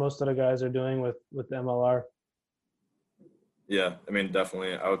that what soccer. most of the guys are doing with the MLR? Yeah, I mean,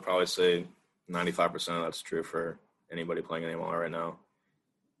 definitely. I would probably say 95% of that's true for anybody playing an MLR right now.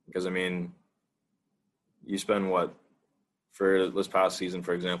 Because, I mean, you spend what? For this past season,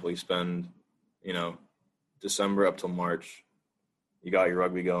 for example, you spend, you know, December up till March, you got your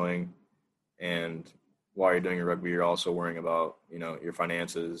rugby going, and while you're doing your rugby, you're also worrying about, your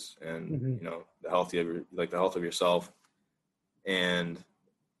finances and, Hmm. the health of yourself, and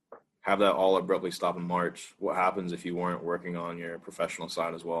have that all abruptly stop in March. What happens if you weren't working on your professional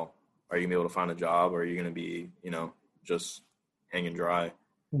side as well? Are you gonna be able to find a job, or are you gonna be, just hanging dry?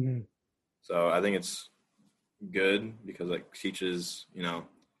 Hmm. So I think it's good because it teaches,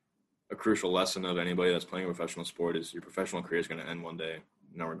 a crucial lesson of anybody that's playing a professional sport is your professional career is going to end one day,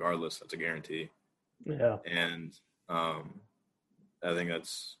 regardless. That's a guarantee. Yeah. And I think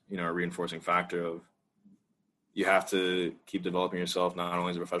that's, a reinforcing factor of you have to keep developing yourself not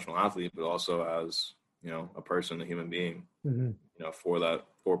only as a professional athlete, but also as, a person, a human being, Hmm. for that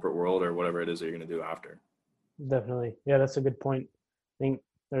corporate world or whatever it is that you're going to do after. Definitely. Yeah, that's a good point. I think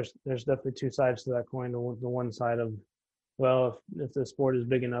there's definitely two sides to that coin. The one side of, well, if the sport is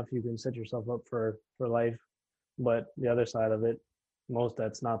big enough, you can set yourself up for life. But the other side of it,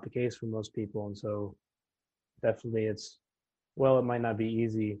 that's not the case for most people. And so definitely it might not be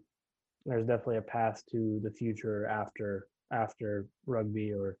easy. There's definitely a path to the future after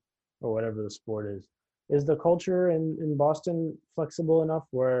rugby or whatever the sport is. Is the culture in Boston flexible enough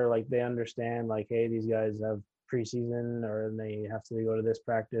where like they understand like, hey, these guys have preseason or they have to go to this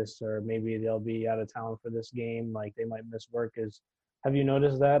practice or maybe they'll be out of town for this game, like they might miss work. Have you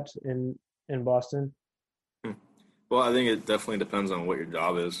noticed that in Boston? Hmm. Well, I think it definitely depends on what your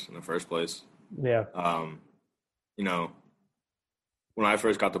job is in the first place. Yeah. Um, you know, when I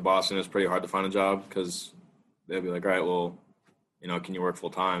first got to Boston, it was pretty hard to find a job because they'd be like, all right, well, can you work full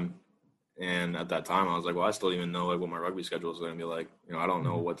time? And at that time, I was like, well, I still don't even know like what my rugby schedule is going to be like. I don't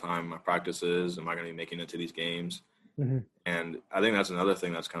know Hmm. what time my practice is. Am I going to be making it to these games? Hmm. And I think that's another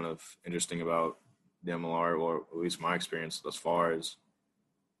thing that's kind of interesting about the MLR, or at least my experience thus far, is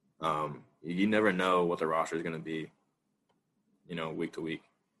you never know what the roster is going to be, week to week.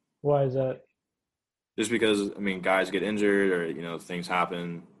 Why is that? Just because, I mean, guys get injured or, things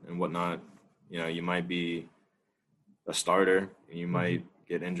happen and whatnot. You might be a starter and you Hmm. might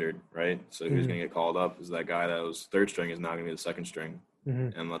get injured, right? So who's Hmm. going to get called up is that guy that was third string is now going to be the second string. Hmm.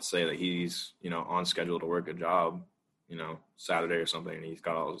 And let's say that he's, on schedule to work a job, Saturday or something, and he's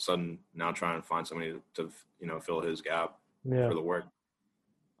got all of a sudden now trying to find somebody to fill his gap Yeah. for the work.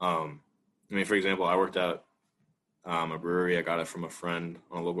 I mean, for example, I worked at a brewery. I got it from a friend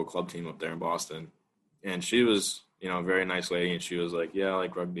on a local club team up there in Boston. And she was, a very nice lady. And she was like, yeah, I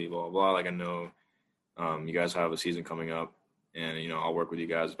like rugby, blah, blah, blah. Like, I know you guys have a season coming up. And, I'll work with you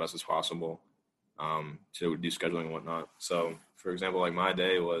guys as best as possible to do scheduling and whatnot. So, for example, like my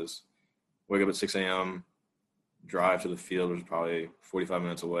day was wake up at 6 a.m., drive to the field, which is probably 45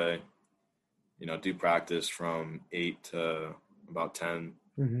 minutes away, do practice from 8 to about 10,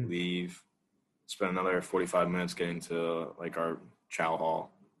 leave, spend another 45 minutes getting to like our chow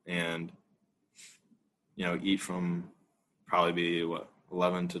hall and, eat from probably be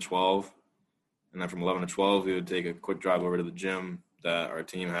 11 to 12. And then from 11 to 12, we would take a quick drive over to the gym that our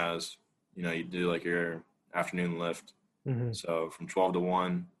team has. You do like your afternoon lift. So from 12 to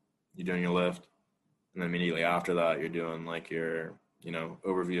 1, you're doing your lift. And then immediately after that, you're doing like your,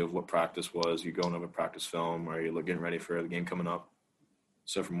 overview of what practice was. You're going over practice film or you're getting ready for the game coming up.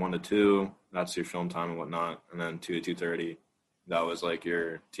 So from 1 to 2, that's your film time and whatnot. And then 2 to 2:30, that was like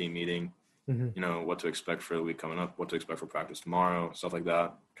your team meeting. What to expect for the week coming up, what to expect for practice tomorrow, stuff like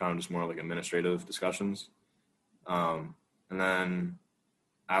that. Kind of just more like administrative discussions. And then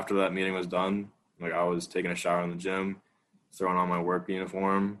after that meeting was done, like I was taking a shower in the gym, throwing on my work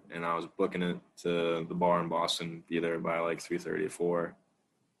uniform, and I was booking it to the bar in Boston, be there by like 3:30 or 4.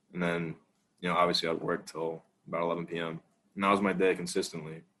 And then, obviously I'd work till about 11 p.m. And that was my day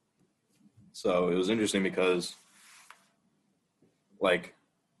consistently. So it was interesting because like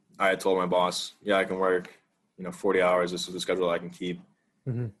I had told my boss, yeah, I can work, 40 hours. This is the schedule I can keep.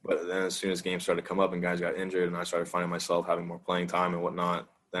 But then as soon as games started to come up and guys got injured and I started finding myself having more playing time and whatnot,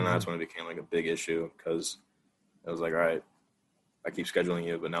 then that's when it became like a big issue because it was like, all right, I keep scheduling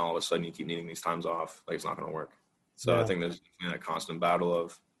you, but now all of a sudden you keep needing these times off. Like it's not going to work. So I think there's that constant battle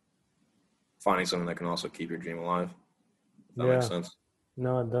of finding something that can also keep your dream alive. If that makes sense.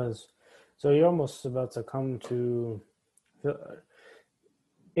 No, it does. So you're almost about to come to,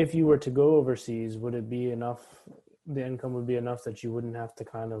 if you were to go overseas, would it be enough, the income would be enough that you wouldn't have to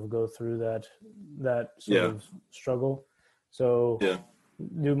kind of go through that sort of struggle? So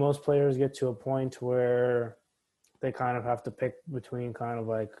do most players get to a point where they kind of have to pick between kind of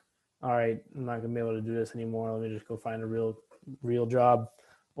like, all right, I'm not going to be able to do this anymore. Let me just go find a real job,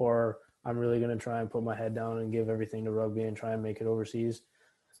 or I'm really going to try and put my head down and give everything to rugby and try and make it overseas?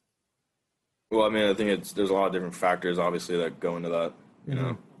 Well, I mean, I think there's a lot of different factors, obviously, that go into that.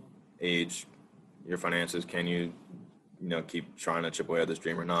 Age, your finances. Can you, keep trying to chip away at this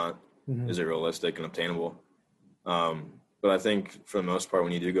dream or not? Is it realistic and obtainable? But I think for the most part,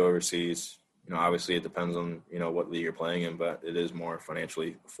 when you do go overseas, obviously it depends on, what league you're playing in, but it is more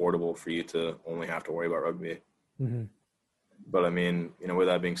financially affordable for you to only have to worry about rugby. But I mean, with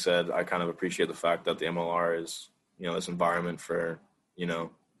that being said, I kind of appreciate the fact that the MLR is, this environment for,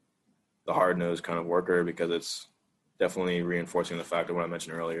 the hard-nosed kind of worker, because it's definitely reinforcing the fact of what I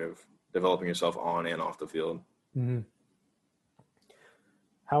mentioned earlier of developing yourself on and off the field.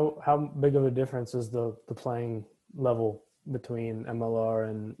 How big of a difference is the playing level between MLR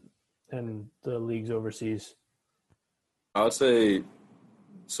and the leagues overseas? I would say,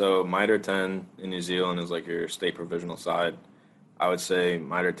 so Mitre 10 in New Zealand is like your state provisional side. I would say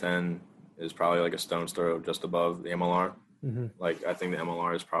Mitre 10 is probably like a stone's throw just above the MLR. Like I think the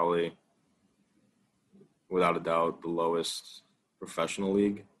MLR is probably, without a doubt, the lowest professional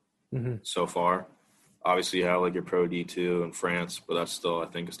league so far. Obviously, you have like your Pro D2 in France, but that's still, I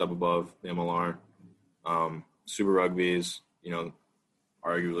think, a step above the MLR. Super Rugby is,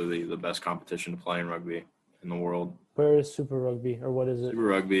 arguably the best competition to play in rugby in the world. Where is Super Rugby, or what is it? Super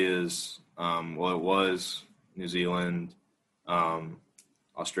Rugby is, it was New Zealand,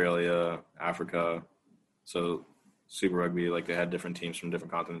 Australia, Africa. So Super Rugby, like they had different teams from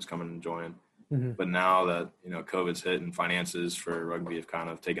different continents coming and join. But now that, COVID's hit and finances for rugby have kind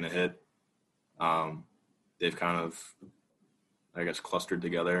of taken a hit, they've kind of, I guess, clustered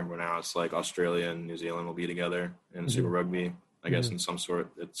together, where now it's like Australia and New Zealand will be together in Super Rugby, I guess, in some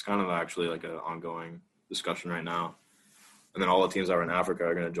sort. It's kind of actually like an ongoing discussion right now. And then all the teams that are in Africa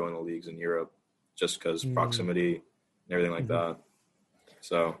are going to join the leagues in Europe just because proximity and everything like that.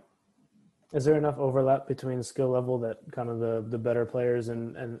 So is there enough overlap between skill level that kind of the better players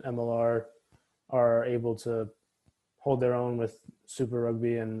and MLR are able to hold their own with Super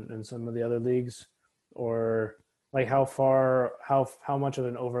Rugby and some of the other leagues? Or like how much of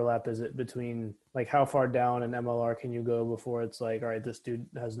an overlap is it between, like how far down in MLR can you go before it's like, all right, this dude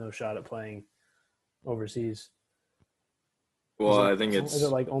has no shot at playing overseas? Well, I think is it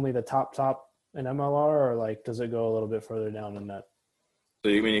like only the top in MLR, or like does it go a little bit further down than that? So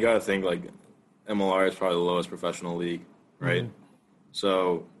you got to think like MLR is probably the lowest professional league, right?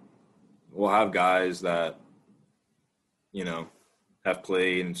 So we'll have guys that you know, have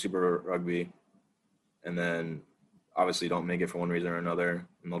played in Super Rugby and then obviously don't make it for one reason or another,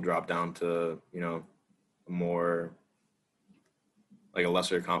 and they'll drop down to, you know, a more like a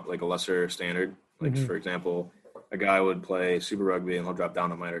lesser standard. Like Mm-hmm. for example, a guy would play Super Rugby and he'll drop down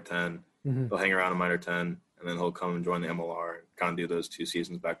to minor 10. Mm-hmm. He'll hang around a minor 10, and then he'll come and join the MLR and kind of do those 2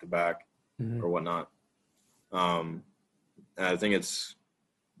 seasons back to back Mm-hmm. or whatnot. And I think it's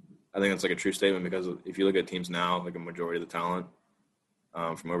like a true statement because if you look at teams now, like a majority of the talent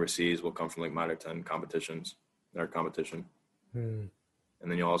from overseas will come from like minor 10 competitions or competition. Mm-hmm.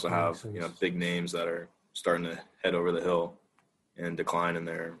 And then you'll also That makes have, you know, sense. big names that are starting to head over the hill and decline in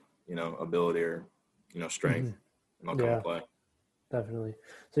their, you know, ability or, you know, strength, Mm-hmm. and they'll come and Yeah, play. definitely.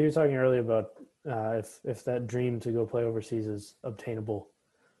 So you were talking earlier about if that dream to go play overseas is obtainable.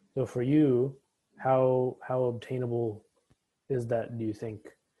 So for you, how obtainable is that, do you think?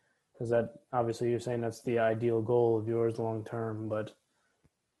 Because that obviously you're saying that's the ideal goal of yours long term, but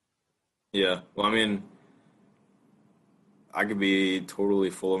Yeah. Well, I mean, I could be totally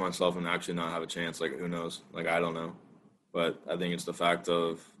full of myself and actually not have a chance. Like, who knows? Like, I don't know. But I think it's the fact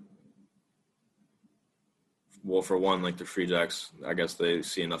of, well, for one, like the Free Jacks, I guess they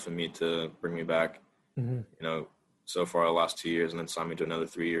see enough in me to bring me back, mm-hmm. you know, so far the last 2 years and then sign me to another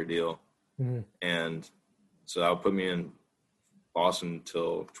 3-year deal. Mm-hmm. And so that would put me in Boston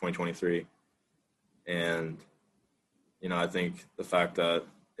till 2023. And, you know, I think the fact that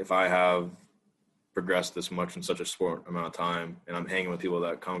if I have progressed this much in such a short amount of time and I'm hanging with people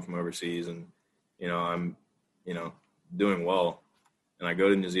that come from overseas and, you know, I'm, you know, doing well and I go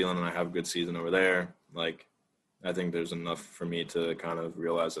to New Zealand and I have a good season over there, like, I think there's enough for me to kind of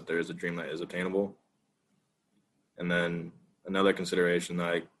realize that there is a dream that is attainable. And then another consideration that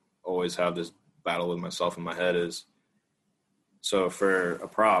I always have this battle with myself in my head is, so for a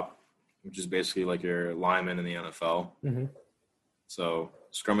prop, which is basically like your lineman in the NFL, Mm-hmm. so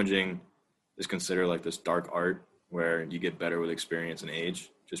scrummaging is considered like this dark art where you get better with experience and age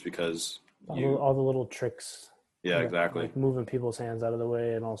just because you, all the little tricks, yeah, exactly. like moving people's hands out of the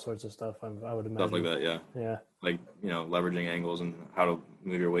way and all sorts of stuff. I would Stuff like imagine. that, yeah. Yeah. Like, you know, leveraging angles and how to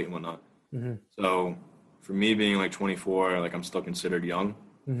move your weight and whatnot. Mm-hmm. So for me being like 24, like I'm still considered young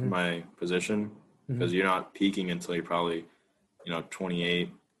for Mm-hmm. my position Mm-hmm. because you're not peaking until you're probably, you know,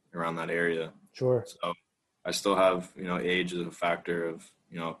 28 around that area. Sure. So I still have, you know, age is a factor of,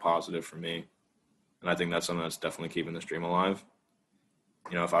 you know, positive for me. And I think that's something that's definitely keeping this dream alive.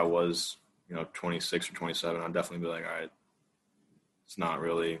 You know, if I was, you know, 26 or 27, I'd definitely be like, all right, it's not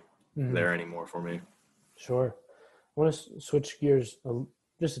really Mm-hmm. there anymore for me. Sure. I want to switch gears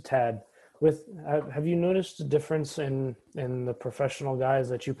just a tad. With have you noticed a difference in the professional guys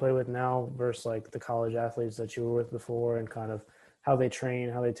that you play with now versus like the college athletes that you were with before, and kind of how they train,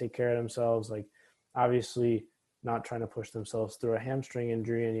 how they take care of themselves? Like, obviously, not trying to push themselves through a hamstring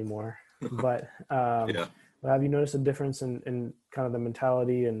injury anymore, but Yeah. have you noticed a difference in kind of the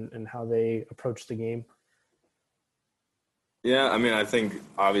mentality and how they approach the game? Yeah. I mean, I think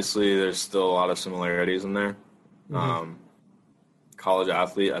obviously there's still a lot of similarities in there. Mm-hmm. Um, College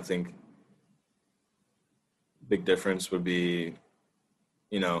athlete, I think big difference would be,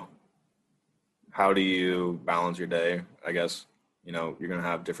 you know, how do you balance your day? I guess, you know, you're going to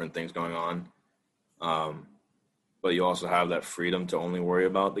have different things going on. Um, but you also have that freedom to only worry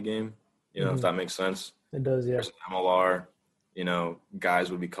about the game, you know, if Mm-hmm. that makes sense. It does, yeah. There's an MLR, you know, guys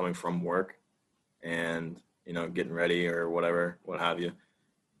would be coming from work and, you know, getting ready or whatever, what have you.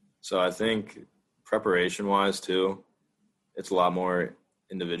 So I think preparation wise too, it's a lot more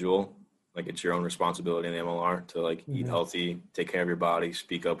individual. Like it's your own responsibility in the MLR to like eat Mm-hmm. healthy, take care of your body,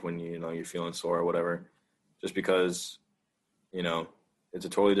 speak up when you know you're feeling sore or whatever. Just because, you know, it's a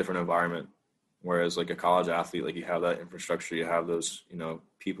totally different environment. Whereas like a college athlete, like you have that infrastructure, you have those, you know,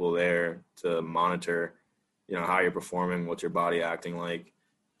 people there to monitor, you know, how you're performing, what's your body acting like,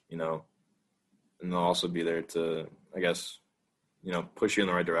 you know, and they'll also be there to, I guess, you know, push you in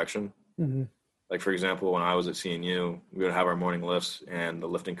the right direction. Mm-hmm. Like for example, when I was at CNU, we would have our morning lifts, and the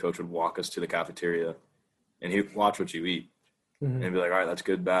lifting coach would walk us to the cafeteria, and he'd watch what you eat, Mm-hmm. and be like, "All right, that's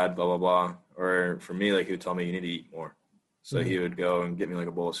good, bad, blah blah blah." Or for me, like he would tell me, "You need to eat more." So Mm-hmm. he would go and get me like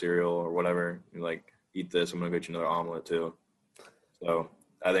a bowl of cereal or whatever. He'd like, "Eat this. I'm gonna get you another omelet too." So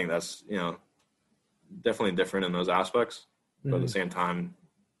I think that's, you know, definitely different in those aspects, but at the Mm-hmm. same time,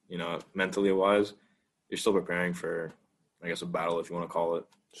 you know, mentally wise, you're still preparing for, I guess, a battle if you want to call it.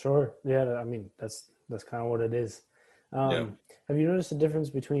 Sure. Yeah. I mean, that's kind of what it is. Yeah. Have you noticed a difference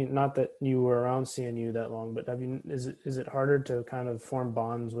between, not that you were around CNU that long, but is it harder to kind of form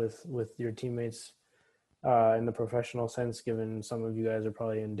bonds with your teammates in the professional sense, given some of you guys are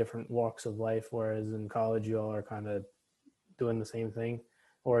probably in different walks of life, whereas in college you all are kind of doing the same thing,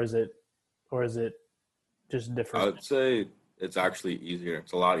 or is it just I different? would say it's actually easier.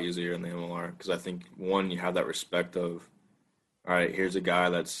 It's a lot easier in the MLR because I think one, you have that respect of, all right, here's a guy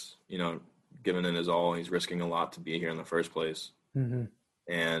that's, giving in his all. He's risking a lot to be here in the first place. Hmm.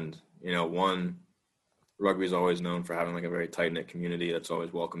 And, one, rugby is always known for having like a very tight knit community that's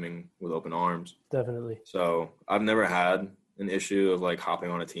always welcoming with open arms. Definitely. So I've never had an issue of like hopping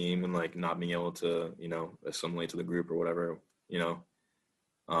on a team and like not being able to, assimilate to the group or whatever, you know.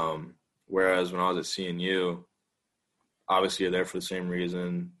 Whereas when I was at CNU, obviously you're there for the same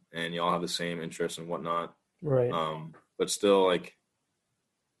reason and you all have the same interests and whatnot. Right. But still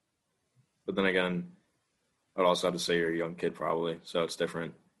but then again, I'd also have to say you're a young kid probably, so it's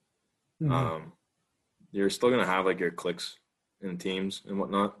different. Hmm. You're still gonna have like your cliques and teams and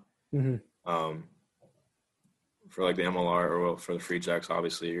whatnot. Hmm. Um, for like the MLR or well, for the Free Jacks,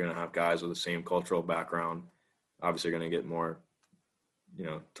 obviously you're gonna have guys with the same cultural background. Obviously, you're gonna get more,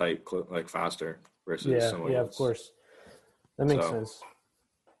 tight like faster versus Yeah. somebody Yeah. Of that's course. That makes so. sense.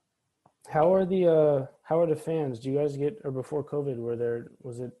 How are the fans? Do you guys get, or before COVID,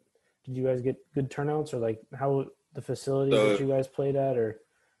 did you guys get good turnouts, or like how the facilities that So you guys played at, or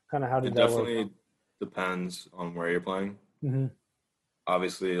kind of how did it that work? definitely depends on where you're playing. Hmm.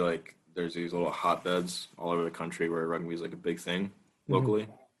 Obviously, like there's these little hotbeds all over the country where rugby is like a big thing Hmm. locally.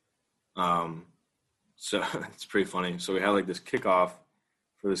 Um, so it's pretty funny. So we had like this kickoff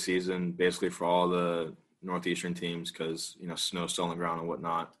for the season, basically for all the northeastern teams because snow's still on the ground and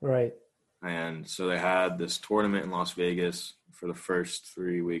whatnot. Right. And so they had this tournament in Las Vegas for the first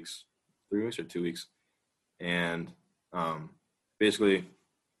 3 weeks or 2 weeks, and um, basically it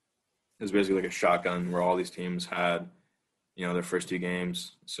was basically like a shotgun where all these teams had their first two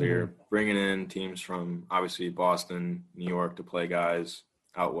games. So Hmm. you're bringing in teams from obviously Boston, New York to play guys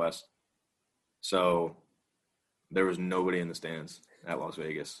out west. So there was nobody in the stands at Las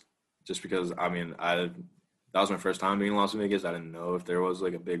Vegas, just because that was my first time being in Las Vegas. I didn't know if there was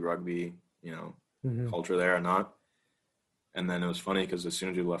like a big rugby Hmm. culture there or not. And then it was funny because as soon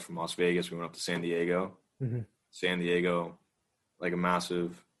as we left from Las Vegas, we went up to San Diego. Hmm. San Diego, like a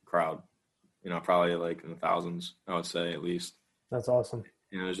massive crowd, probably like in the thousands, I would say at least. That's awesome.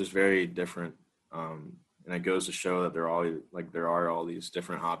 It was just very different. And it goes to show that there are all these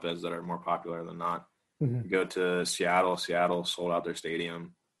different hotbeds that are more popular than not. Hmm. You go to Seattle. Seattle sold out their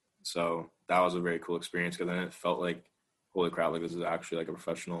stadium, so that was a very cool experience because then it felt like, holy crap, like this is actually like a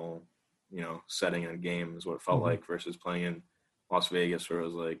professional, setting in a game is what it felt Hmm. like versus playing in Las Vegas where it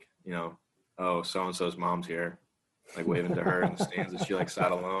was like, oh, so and so's mom's here, like waving to her in the stands and she like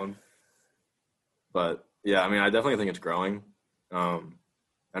sat alone. But yeah, I mean, I definitely think it's growing.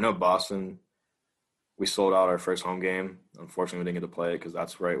 I know Boston, we sold out our first home game. Unfortunately, we didn't get to play it because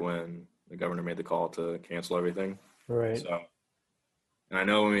that's right when the governor made the call to cancel everything. Right. So, and I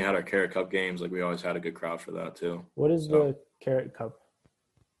know when we had our Carrot Cup games, like we always had a good crowd for that too. What is So, the Carrot Cup?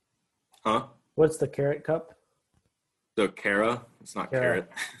 huh? What's the Carrot Cup? So Cara, it's not Cara.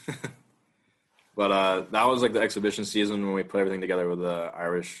 carrot. But that was like the exhibition season when we put everything together with the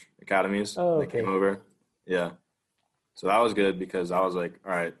Irish academies. Oh, They came okay. over. Yeah. So that was good because I was like,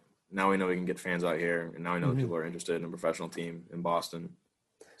 all right, now we know we can get fans out here, and now we know that Hmm. people are interested in a professional team in Boston.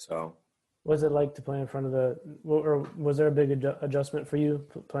 So What's it like to play in front of or was there a big adjustment for you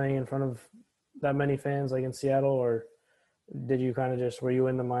playing in front of that many fans, like in Seattle, or did you kind of were you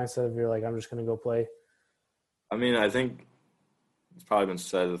in the mindset of you're like, I'm just going to go play? I mean, I think it's probably been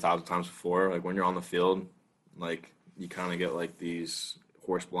said 1,000 times before. Like when you're on the field, like you kind of get like these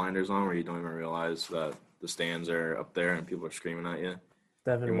horse blinders on where you don't even realize that the stands are up there and people are screaming at you.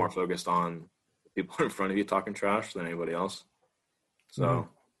 You're more Definitely. focused on the people in front of you talking trash than anybody else. Hmm. So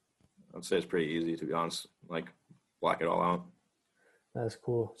I'd say it's pretty easy to be honest. Like block it all out. That's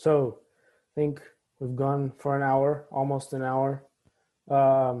cool. So I think we've gone for an hour, almost an hour.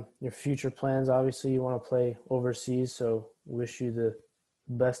 Your future plans, obviously, you want to play overseas, so wish you the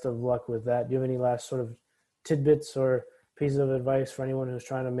best of luck with that. Do you have any last sort of tidbits or pieces of advice for anyone who's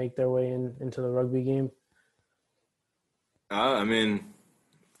trying to make their way into the rugby game? I mean,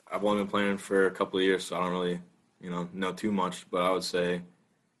 I've only been playing for a couple of years, so I don't really, know too much. But I would say,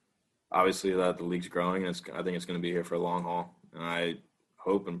 obviously, that the league's growing, and I think it's going to be here for a long haul. And I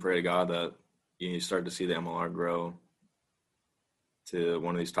hope and pray to God that you start to see the MLR grow to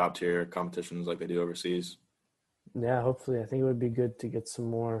one of these top tier competitions like they do overseas. Yeah, hopefully. I think it would be good to get some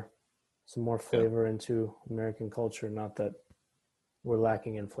more Yeah. flavor into American culture. Not that we're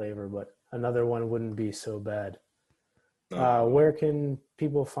lacking in flavor, but another one wouldn't be so bad. No. Where can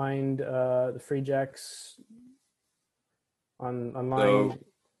people find the Free Jacks So online?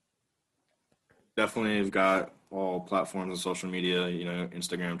 definitely, we've got all platforms of social media,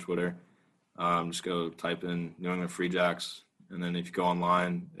 Instagram, Twitter. Just go type in New England Free Jacks. And then if you go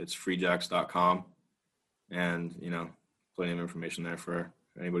online, it's freejacks.com. And, plenty of information there for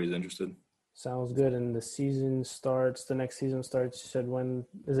anybody who's interested. Sounds good. And the next season starts, you said when,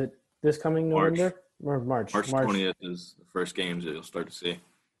 is it this coming November or March? March 20th is the first games that you'll start to see.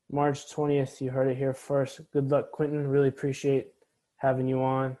 March 20th, you heard it here first. Good luck, Quentin. Really appreciate having you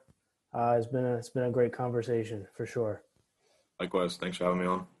on. It's been a great conversation for sure. Likewise. Thanks for having me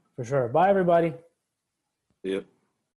on. For sure. Bye, everybody. See ya.